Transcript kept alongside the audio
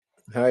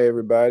Hi,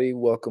 everybody.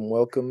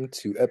 Welcome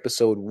to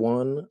episode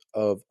one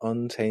of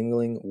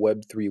Untangling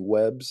Web3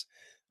 Webs.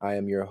 I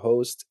am your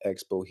host,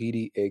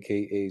 Expohidi,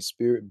 aka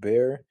Spirit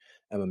Bear.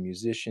 I'm a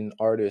musician,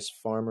 artist,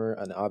 farmer,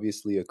 and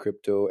obviously a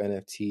crypto,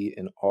 NFT,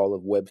 and all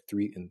of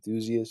Web3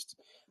 enthusiast.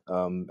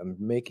 I'm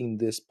making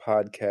this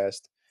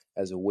podcast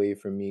as a way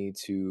for me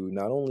to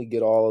not only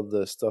get all of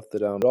the stuff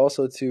but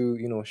also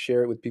to,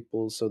 share it with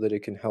people so that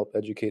it can help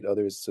educate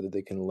others so that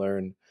they can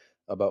learn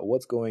about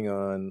what's going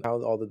on,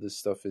 how all of this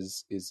stuff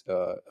is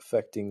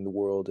affecting the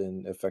world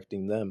and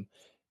affecting them,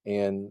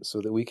 and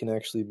so that we can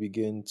actually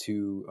begin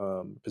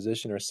to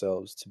position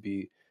ourselves to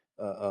be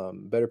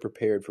better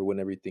prepared for when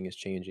everything is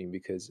changing,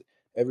 because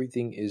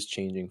everything is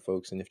changing,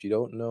 folks. And if you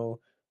don't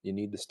know, you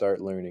need to start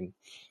learning.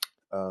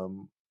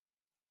 Um,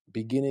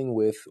 Beginning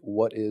with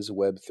what is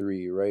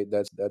Web3, right?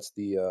 That's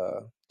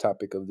the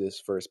topic of this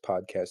first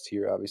podcast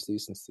here, obviously,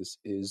 since this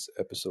is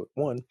episode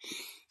one.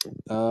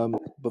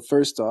 But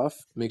first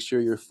off, make sure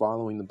you're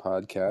following the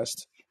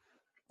podcast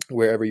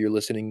wherever you're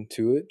listening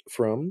to it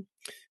from.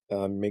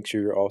 Make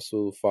sure you're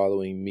also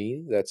following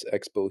me. That's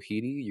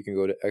Expohiti. You can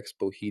go to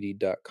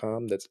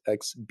expohiti.com. That's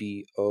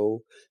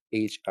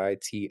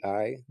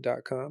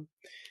XBOHITI.com.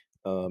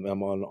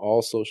 I'm on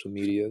all social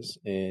medias,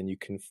 and you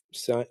can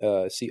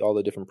see all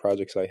the different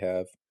projects I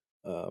have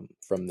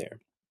from there,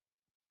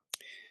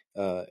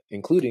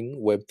 including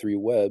Web3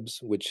 Webs,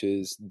 which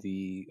is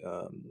the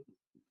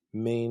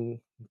main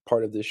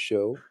part of this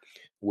show,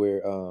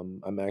 where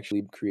I'm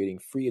actually creating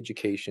free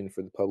education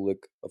for the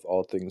public of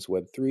all things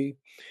Web3.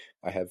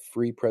 I have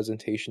free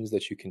presentations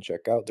that you can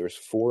check out. There's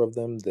 4 of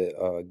them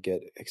that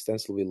get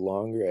extensively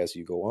longer as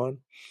you go on,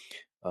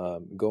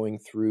 going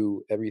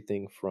through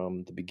everything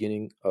from the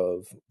beginning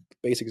of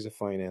basics of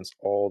finance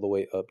all the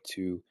way up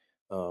to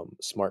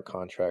smart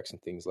contracts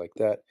and things like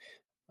that,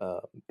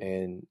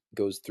 and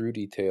goes through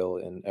detail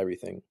and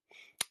everything.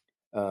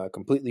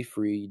 Completely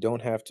free. You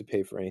don't have to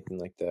pay for anything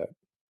like that.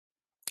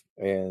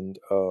 And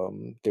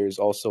there's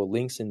also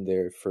links in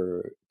there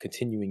for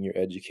continuing your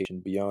education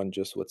beyond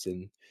just what's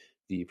in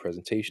the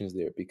presentations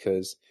there,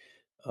 because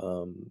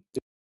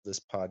this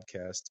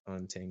podcast,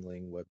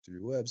 Untangling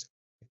Web3 Webs,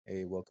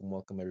 hey,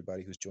 welcome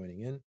everybody who's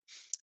joining in,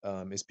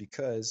 is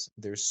because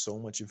there's so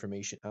much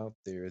information out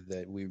there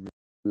that we read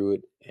through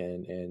it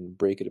and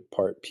break it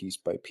apart piece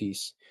by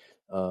piece,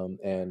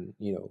 and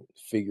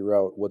figure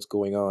out what's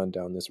going on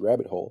down this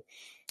rabbit hole.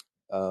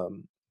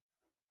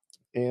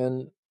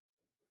 And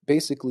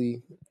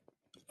basically,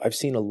 I've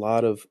seen a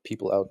lot of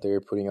people out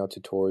there putting out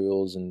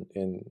tutorials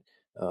and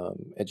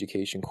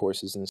education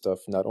courses and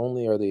stuff. Not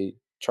only are they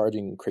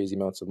charging crazy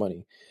amounts of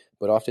money,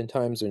 but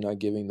oftentimes they're not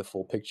giving the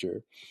full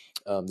picture.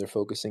 They're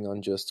focusing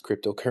on just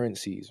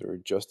cryptocurrencies or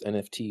just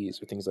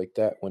NFTs or things like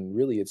that, when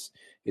really it's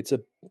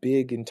a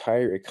big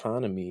entire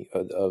economy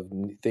of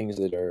things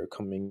that are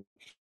coming,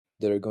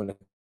 that are going to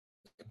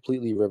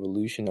completely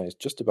revolutionize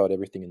just about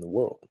everything in the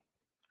world,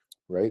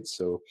 right?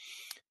 So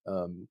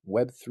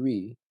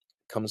Web3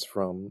 comes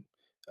from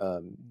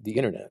the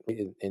internet.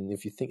 And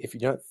if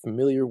you're not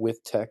familiar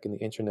with tech and the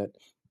internet,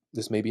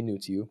 this may be new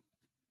to you,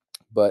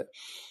 but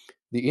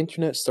the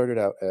internet started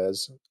out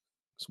as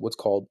what's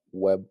called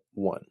Web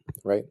 1,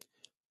 right?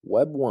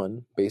 Web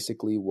 1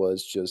 basically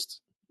was just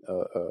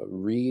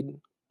read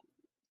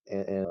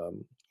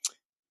and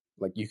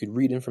like you could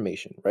read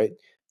information, right?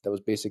 That was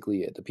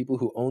basically it. The people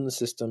who owned the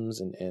systems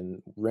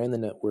and ran the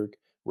network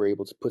were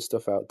able to put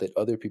stuff out that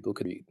other people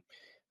could read.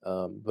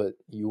 But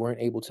you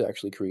weren't able to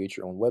actually create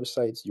your own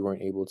websites. You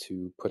weren't able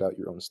to put out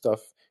your own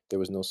stuff. There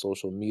was no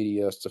social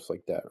media, stuff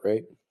like that,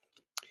 right?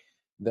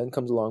 Then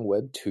comes along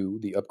Web 2,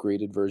 the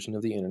upgraded version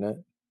of the internet,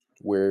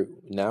 where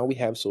now we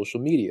have social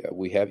media,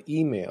 we have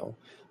email,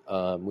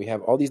 we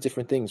have all these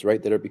different things,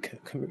 right, that are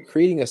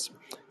creating us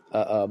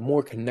a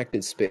more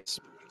connected space.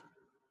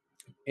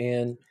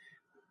 And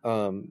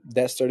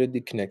that started the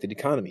connected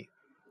economy.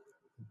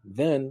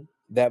 Then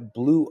that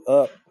blew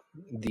up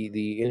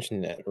the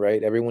internet,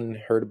 right? Everyone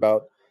heard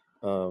about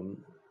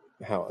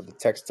how the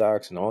tech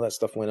stocks and all that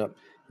stuff went up.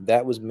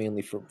 That was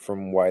mainly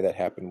from why that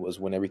happened, was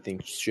when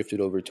everything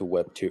shifted over to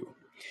Web 2.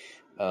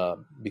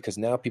 Because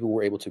now people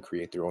were able to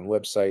create their own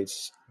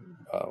websites,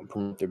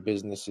 promote their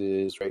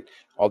businesses, right?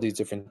 All these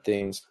different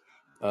things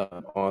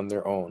on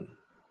their own.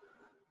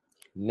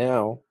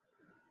 Now,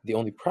 the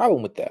only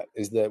problem with that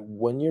is that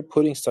when you're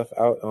putting stuff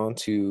out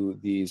onto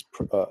these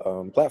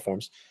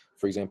platforms,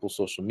 for example,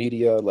 social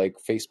media like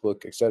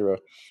Facebook, etc.,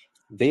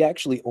 they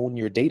actually own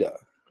your data,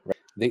 right?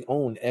 They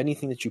own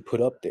anything that you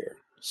put up there.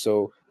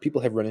 So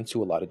people have run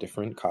into a lot of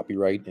different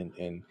copyright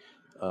and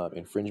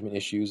infringement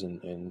issues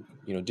and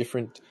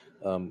different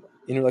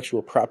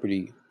intellectual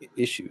property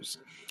issues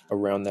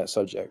around that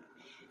subject,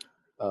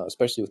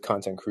 especially with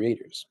content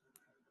creators.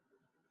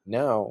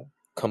 Now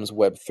comes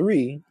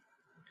Web3,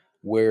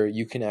 where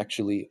you can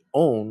actually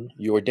own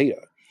your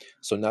data.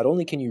 So not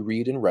only can you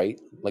read and write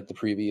like the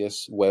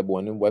previous Web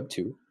 1 and Web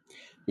 2,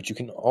 but you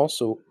can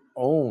also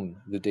own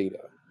the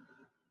data.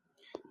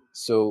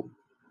 So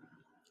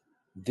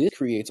this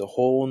creates a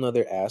whole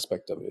nother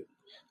aspect of it,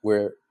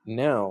 where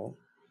now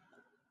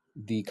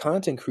The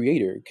content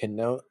creator can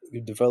now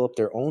develop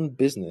their own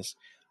business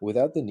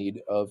without the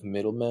need of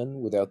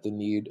middlemen, without the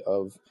need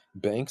of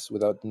banks,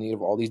 without the need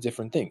of all these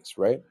different things,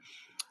 right?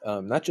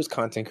 Not just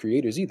content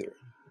creators either.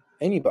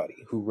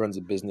 Anybody who runs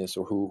a business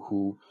or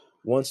who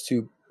wants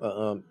to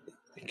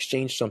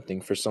exchange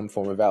something for some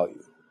form of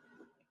value.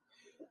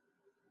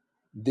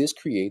 This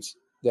creates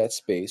that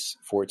space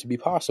for it to be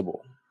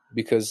possible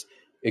because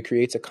it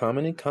creates a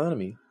common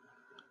economy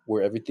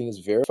where everything is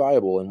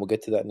verifiable, and we'll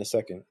get to that in a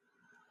second.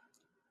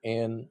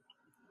 And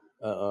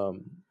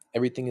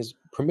everything is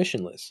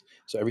permissionless,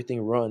 so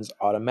everything runs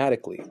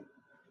automatically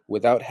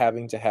without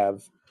having to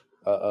have,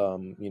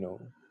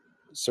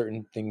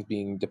 certain things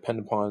being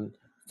dependent upon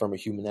from a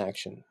human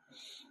action.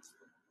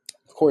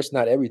 Of course,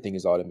 not everything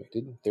is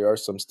automated. There are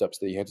some steps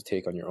that you have to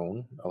take on your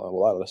own. A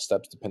lot of the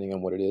steps, depending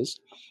on what it is,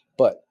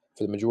 but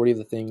for the majority of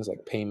the things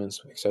like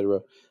payments, etc.,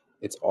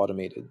 it's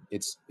automated.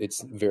 It's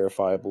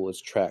verifiable.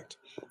 It's tracked,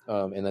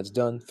 and that's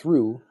done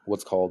through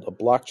what's called a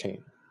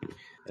blockchain.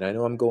 And I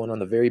know I'm going on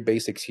the very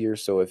basics here.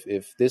 So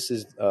if this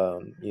is,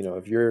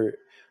 if you're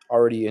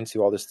already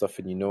into all this stuff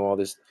and you know all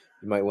this,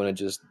 you might want to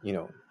just,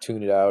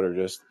 tune it out or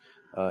just,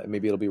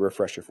 maybe it'll be a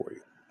refresher for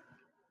you.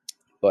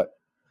 But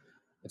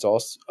it's all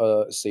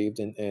saved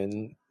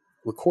and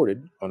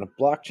recorded on a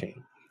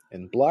blockchain.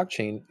 And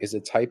blockchain is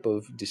a type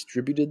of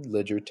distributed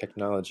ledger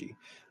technology.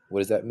 What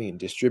does that mean?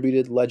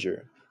 Distributed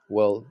ledger.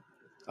 Well,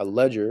 a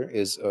ledger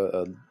is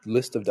a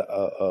list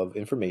of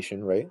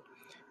information, right?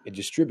 It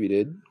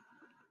distributed,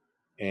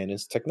 and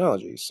it's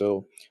technology.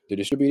 So they're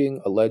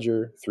distributing a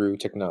ledger through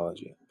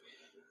technology.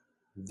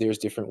 There's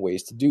different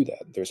ways to do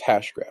that. There's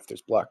hashgraph,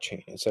 there's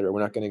blockchain, etc.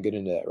 We're not going to get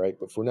into that, right?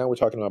 But for now, we're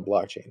talking about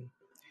blockchain.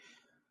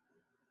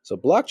 So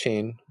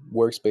blockchain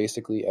works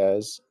basically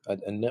as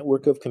a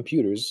network of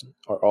computers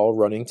are all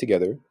running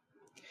together,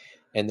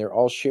 and they're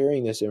all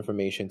sharing this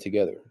information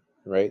together,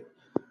 right?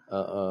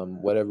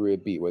 Whatever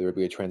it be, whether it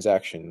be a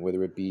transaction,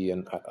 whether it be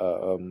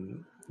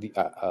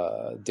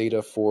the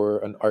data for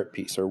an art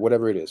piece or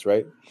whatever it is,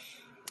 right?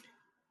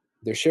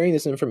 They're sharing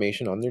this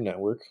information on their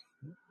network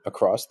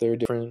across their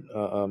different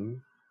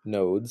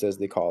nodes, as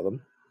they call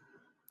them,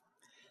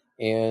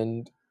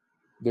 and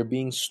they're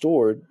being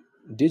stored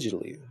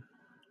digitally.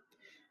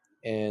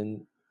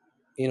 And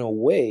in a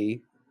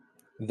way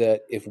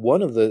that if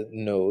one of the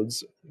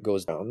nodes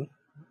goes down,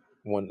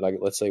 one, like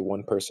let's say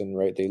one person,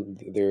 right?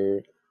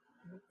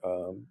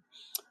 Um,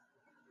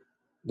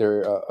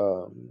 they're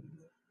oh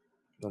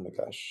my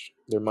gosh,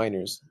 their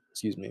miners,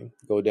 excuse me,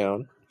 go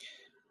down,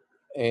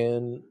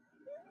 and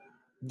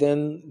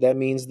then that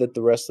means that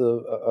the rest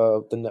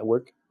of the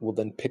network will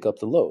then pick up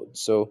the load.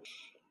 So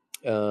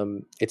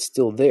it's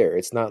still there.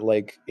 It's not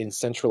like in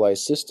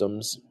centralized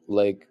systems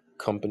like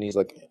companies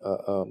like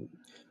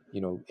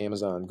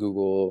Amazon,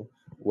 Google,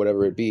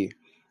 whatever it be.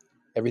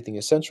 Everything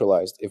is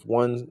centralized. If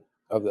one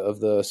of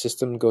the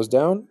system goes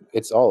down,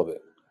 it's all of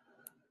it.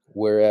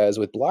 Whereas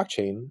with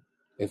blockchain,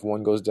 if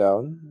one goes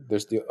down,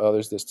 there's the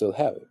others that still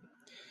have it,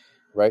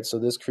 right? So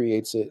this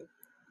creates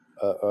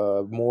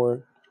a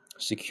more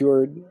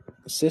secured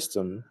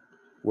system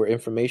where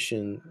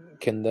information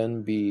can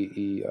then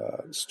be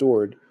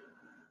stored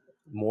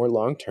more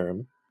long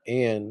term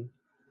and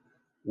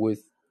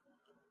with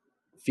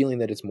feeling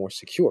that it's more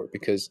secure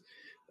because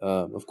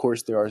of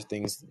course there are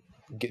things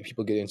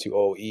people get into,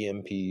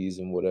 EMPs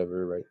and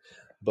whatever, right?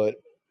 But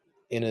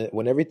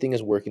when everything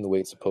is working the way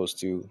it's supposed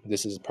to,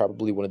 this is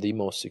probably one of the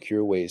most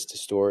secure ways to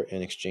store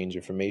and exchange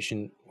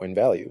information and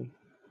value,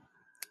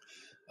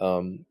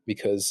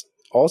 because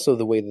also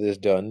the way that it's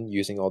done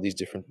using all these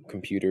different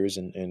computers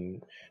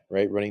and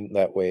right running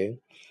that way,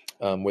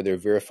 where they're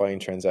verifying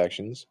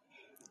transactions,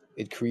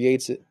 it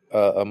creates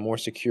a more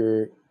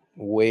secure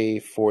way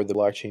for the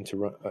blockchain to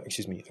run. A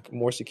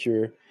more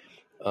secure.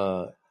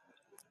 Uh,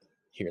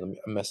 I'm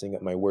messing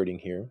up my wording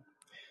here.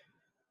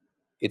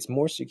 It's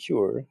more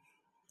secure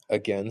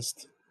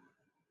against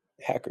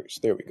hackers.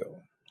 There we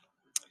go.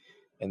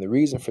 And the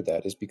reason for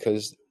that is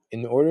because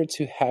in order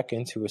to hack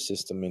into a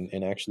system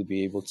and actually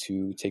be able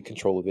to take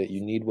control of it,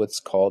 you need what's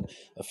called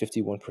a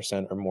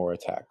 51% or more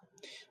attack.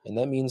 And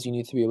that means you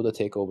need to be able to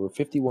take over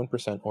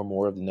 51% or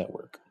more of the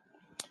network.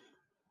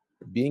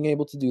 Being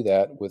able to do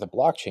that with a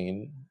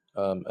blockchain,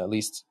 at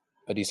least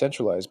a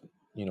decentralized,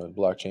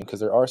 blockchain, because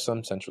there are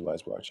some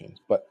centralized blockchains,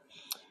 but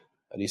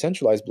a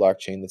decentralized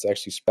blockchain that's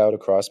actually spread out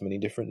across many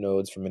different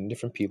nodes from many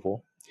different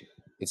people,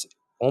 it's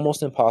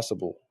almost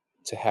impossible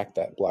to hack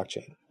that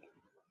blockchain,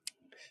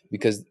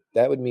 because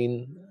that would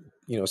mean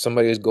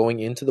somebody is going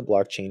into the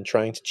blockchain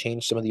trying to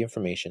change some of the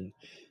information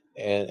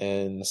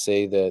and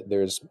say that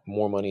there's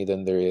more money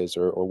than there is,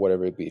 or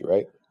whatever it be,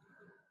 right?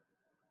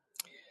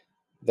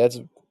 That's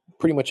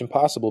pretty much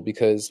impossible,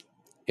 because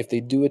if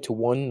they do it to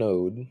one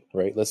node,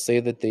 right? Let's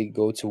say that they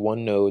go to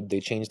one node, they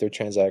change their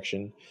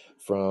transaction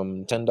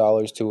from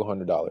 $10 to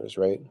 $100,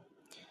 right?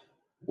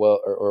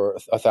 Well, or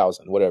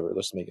 1,000, whatever.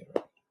 Let's make it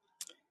right.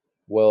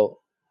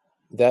 Well,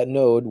 that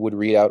node would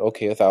read out,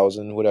 okay,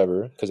 1,000,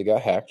 whatever, because it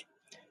got hacked.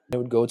 It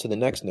would go to the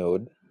next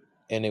node,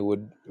 and it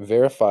would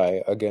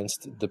verify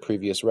against the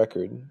previous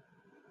record,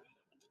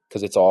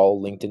 because it's all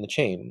linked in the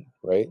chain,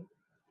 right?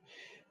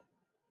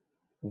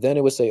 Then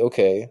it would say,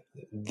 okay,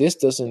 this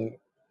doesn't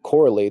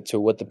correlate to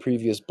what the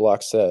previous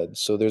block said,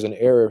 so there's an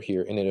error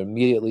here, and it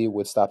immediately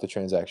would stop the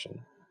transaction.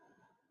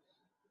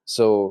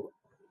 So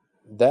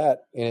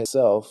that in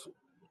itself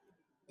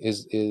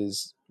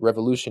is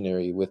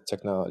revolutionary with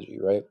technology,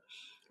 right?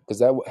 Because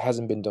that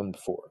hasn't been done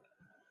before.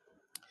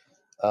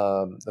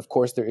 Of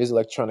course, there is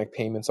electronic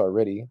payments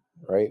already,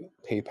 right?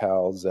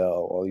 PayPal,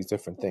 Zelle, all these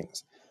different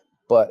things,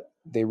 but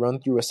they run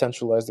through a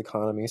centralized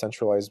economy,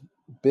 centralized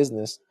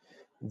business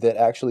that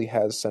actually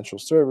has central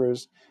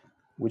servers,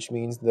 which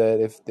means that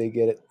if they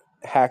get it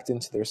hacked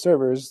into their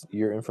servers,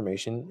 your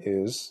information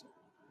is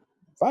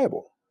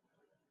viable.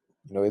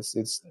 You know, it's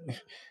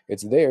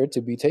it's there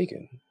to be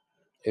taken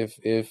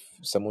if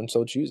someone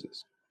so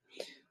chooses,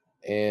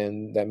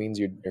 and that means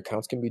your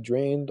accounts can be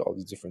drained, all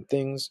these different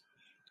things,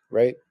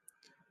 right?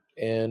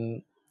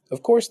 And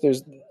of course,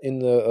 there's in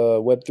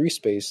the Web3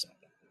 space,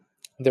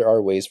 there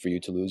are ways for you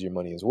to lose your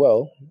money as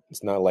well.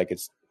 It's not like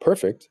it's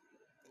perfect,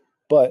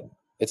 but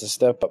it's a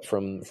step up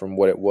from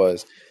what it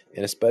was,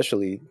 and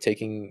especially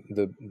taking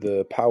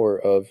the power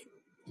of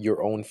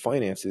your own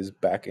finances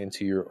back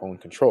into your own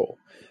control.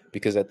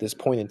 Because at this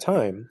point in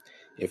time,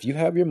 if you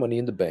have your money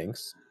in the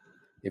banks,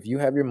 if you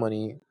have your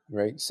money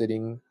right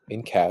sitting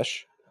in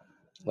cash,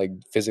 like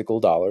physical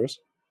dollars,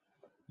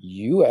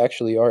 you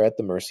actually are at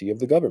the mercy of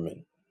the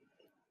government.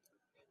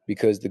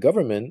 Because the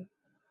government,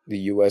 the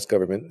US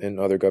government and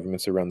other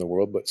governments around the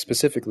world, but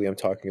specifically I'm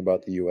talking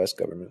about the US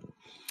government,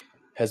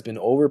 has been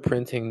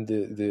overprinting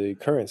the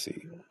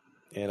currency.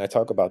 And I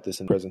talk about this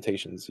in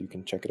presentations. You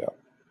can check it out.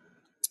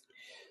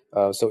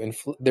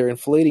 They're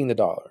inflating the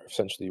dollar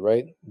essentially,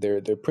 right?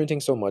 They're printing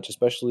so much,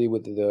 especially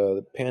with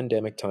the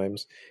pandemic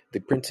times. They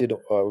printed,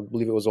 I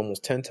believe it was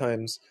almost 10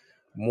 times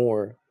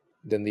more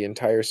than the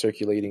entire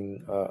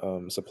circulating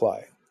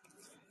supply,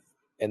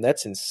 and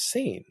that's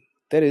insane.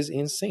 That is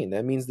insane.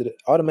 That means that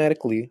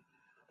automatically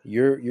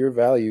your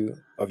value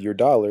of your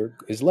dollar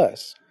is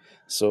less.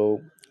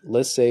 So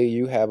let's say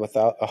you have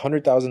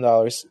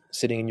 $100,000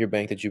 sitting in your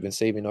bank that you've been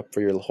saving up for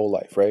your whole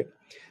life, right?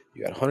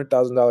 You got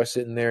 $100,000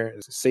 sitting there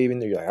saving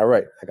there. You're like, all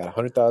right, I got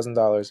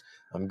 $100,000.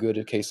 I'm good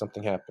in case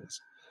something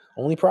happens.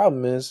 Only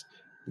problem is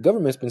the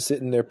government's been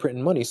sitting there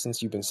printing money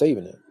since you've been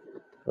saving it,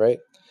 right?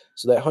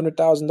 So that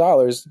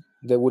 $100,000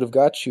 that would have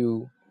got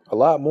you a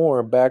lot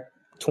more back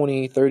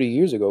 20, 30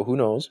 years ago, who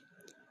knows,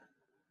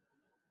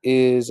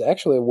 is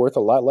actually worth a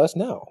lot less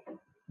now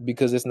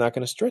because it's not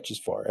going to stretch as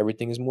far.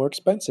 Everything is more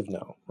expensive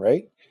now,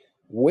 right?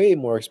 Way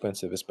more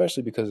expensive,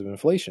 especially because of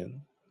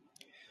inflation.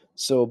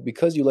 So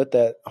because you let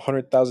that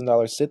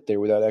 $100,000 sit there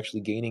without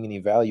actually gaining any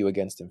value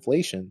against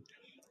inflation,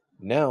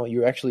 now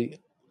you're actually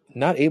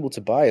not able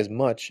to buy as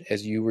much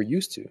as you were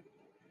used to.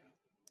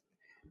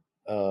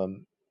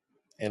 Um,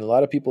 and a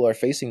lot of people are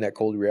facing that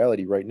cold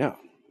reality right now.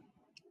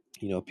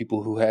 You know,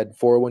 people who had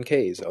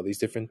 401ks, all these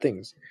different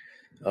things.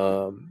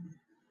 Um,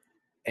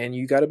 and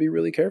you got to be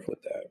really careful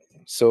with that.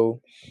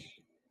 So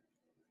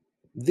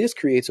this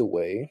creates a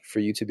way for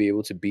you to be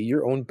able to be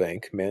your own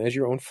bank, manage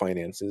your own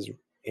finances,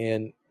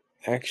 and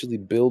actually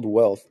build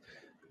wealth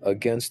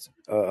against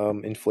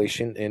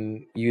inflation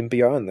and even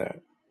beyond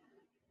that,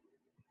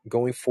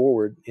 going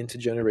forward into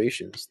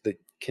generations that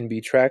can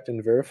be tracked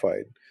and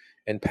verified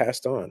and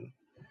passed on,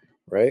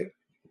 right?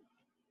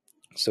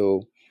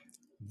 So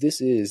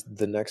this is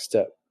the next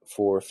step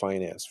for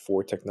finance,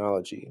 for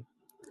technology.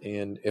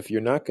 And if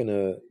you're not going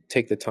to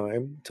take the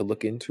time to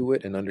look into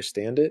it and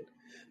understand it,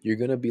 you're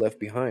going to be left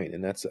behind.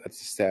 And that's a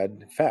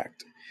sad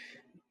fact.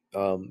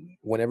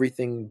 When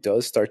everything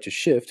does start to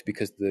shift,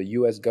 because the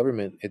U.S.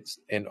 government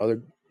and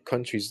other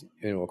countries,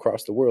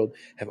 across the world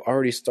have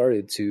already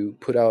started to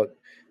put out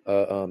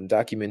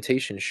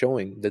documentation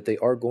showing that they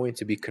are going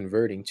to be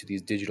converting to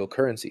these digital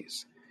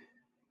currencies.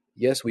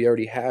 Yes, we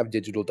already have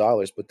digital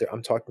dollars, but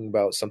I'm talking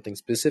about something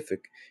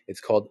specific.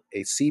 It's called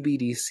a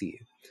CBDC,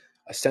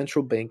 a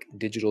central bank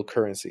digital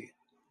currency.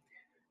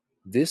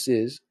 This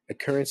is a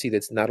currency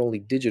that's not only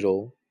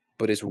digital,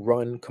 but is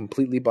run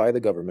completely by the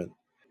government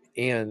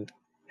and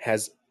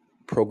has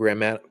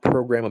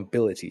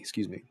programmability.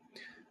 Excuse me,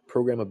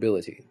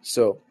 programmability.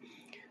 So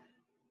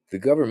the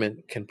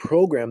government can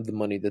program the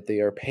money that they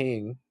are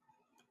paying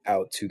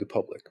out to the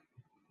public.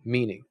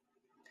 Meaning,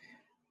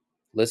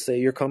 let's say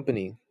your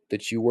company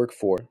that you work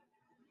for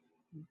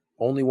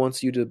only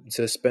wants you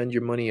to spend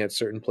your money at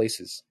certain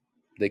places.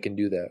 They can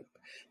do that.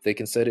 They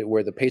can set it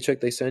where the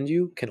paycheck they send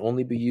you can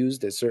only be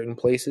used at certain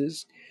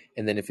places,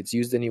 and then if it's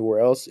used anywhere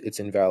else, it's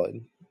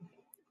invalid.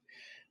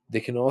 They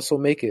can also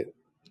make it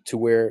to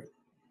where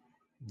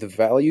the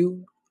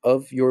value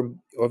of your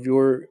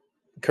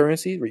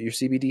currency, or your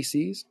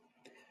CBDCs,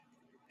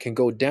 can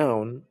go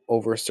down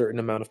over a certain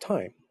amount of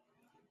time.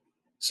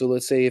 So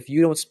let's say if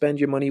you don't spend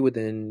your money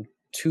within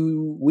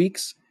 2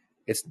 weeks,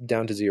 it's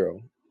down to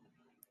zero,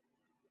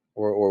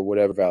 or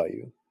whatever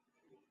value.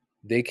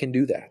 They can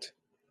do that.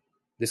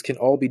 This can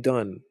all be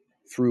done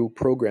through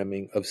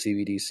programming of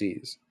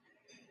CBDCs.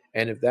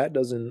 And if that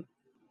doesn't,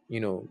 you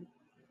know,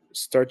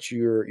 start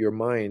your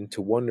mind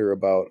to wonder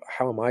about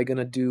how am I going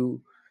to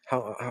do,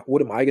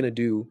 what am I going to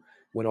do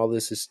when all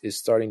this is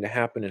starting to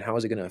happen, and how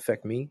is it going to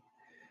affect me?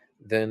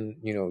 Then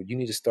you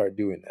need to start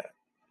doing that.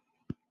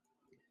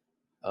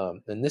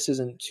 And this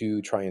isn't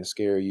to try and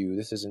scare you.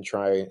 This isn't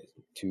try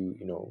to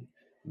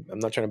I'm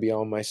not trying to be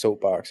on my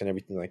soapbox and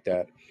everything like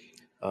that.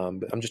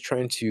 But I'm just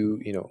trying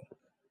to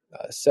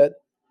set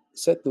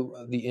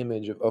the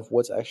image of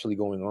what's actually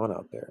going on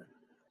out there,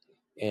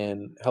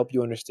 and help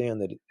you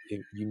understand that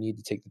you need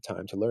to take the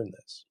time to learn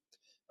this.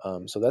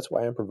 So that's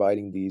why I'm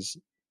providing these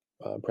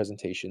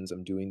presentations.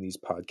 I'm doing these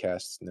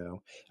podcasts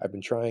now. I've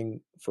been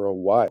trying for a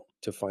while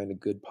to find a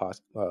good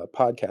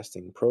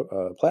podcasting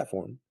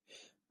platform.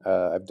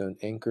 I've done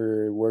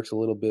Anchor, it works a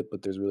little bit,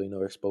 but there's really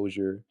no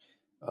exposure.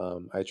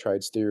 I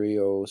tried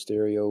Stereo.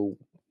 Stereo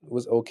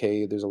was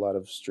okay. There's a lot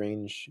of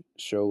strange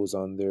shows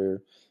on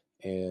there,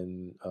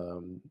 and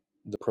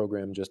the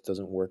program just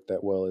doesn't work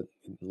that well.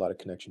 A lot of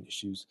connection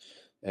issues.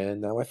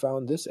 And now I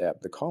found this app,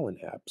 the Callin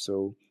app.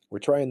 So we're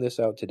trying this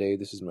out today.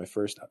 This is my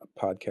first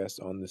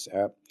podcast on this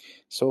app.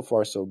 So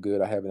far, so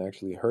good. I haven't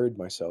actually heard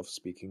myself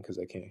speaking because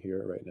I can't hear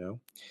it right now.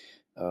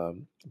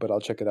 But I'll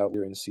check it out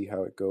later and see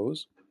how it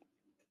goes.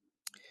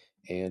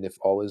 And if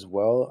all is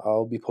well,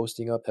 I'll be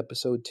posting up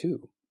episode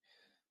 2.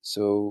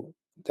 So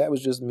that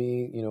was just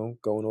me,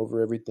 going over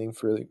everything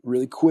for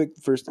really quick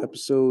first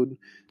episode.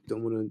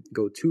 Don't want to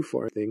go too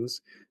far in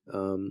things.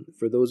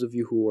 For those of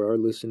you who are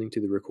listening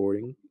to the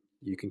recording,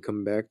 you can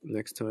come back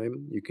next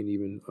time. You can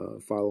even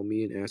follow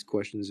me and ask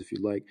questions if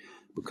you'd like.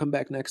 But come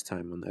back next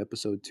time on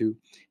episode 2.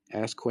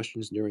 Ask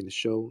questions during the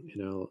show,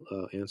 and I'll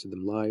answer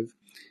them live.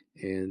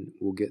 And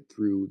we'll get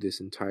through this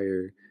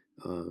entire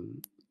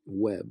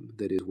web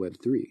that is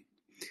Web3.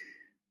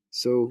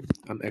 So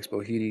I'm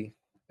Expo Heedy,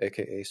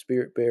 aka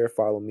Spirit Bear.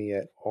 Follow me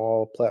at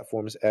all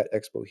platforms at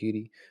Expo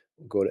Heedy.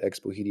 Go to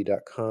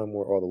expoheedy.com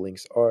where all the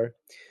links are.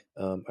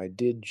 I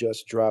did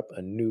just drop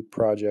a new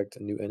project,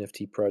 a new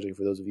NFT project.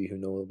 For those of you who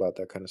know about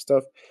that kind of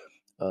stuff,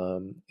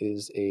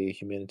 is a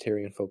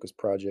humanitarian focused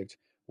project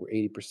where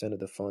 80% of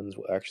the funds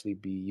will actually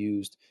be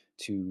used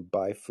to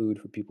buy food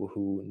for people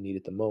who need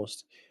it the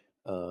most.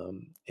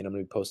 And I'm going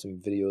to be posting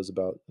videos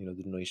about the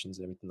donations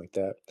and everything like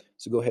that.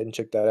 So go ahead and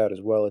check that out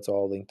as well. It's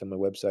all linked on my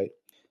website.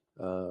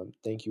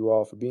 Thank you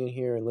all for being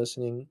here and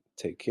listening.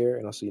 Take care,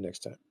 and I'll see you next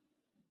time.